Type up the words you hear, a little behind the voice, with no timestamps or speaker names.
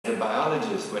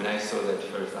biologist, when I saw that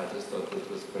first, I just thought this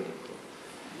was pretty cool.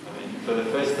 I mean, for the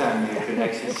first time you could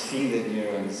actually see the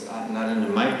neurons, not in a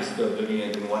microscope looking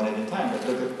at them one at a time, but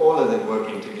look at all of them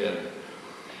working together.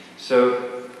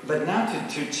 So, but now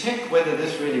to check whether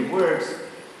this really works,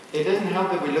 it doesn't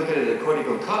help that we look at it at a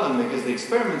cortical column because the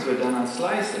experiments were done on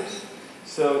slices.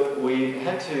 So we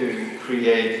had to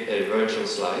create a virtual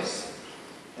slice,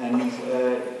 and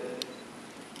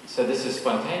so this is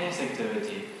spontaneous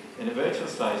activity. In a virtual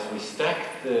slice, we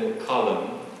stack the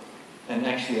column, and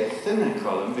actually a thinner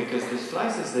column, because the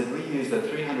slices that we use are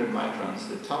 300 microns.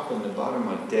 The top and the bottom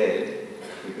are dead,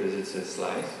 because it's a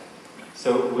slice.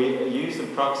 So we use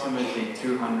approximately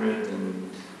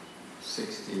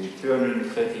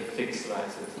 230 fixed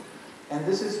slices. And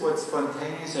this is what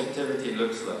spontaneous activity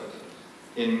looks like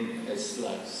in a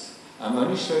slice. I'm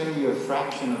only showing you a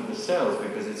fraction of the cells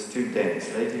because it's too dense.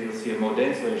 Later you'll see a more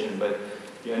dense version, but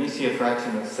you only see a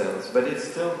fraction of cells. But it's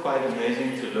still quite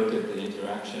amazing to look at the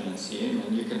interaction and see it,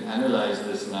 and you can analyze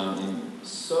this now in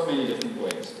so many different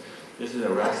ways. This is a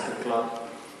raster plot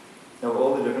of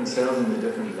all the different cells in the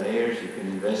different layers. You can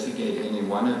investigate any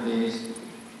one of these.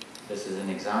 This is an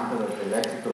example of electrical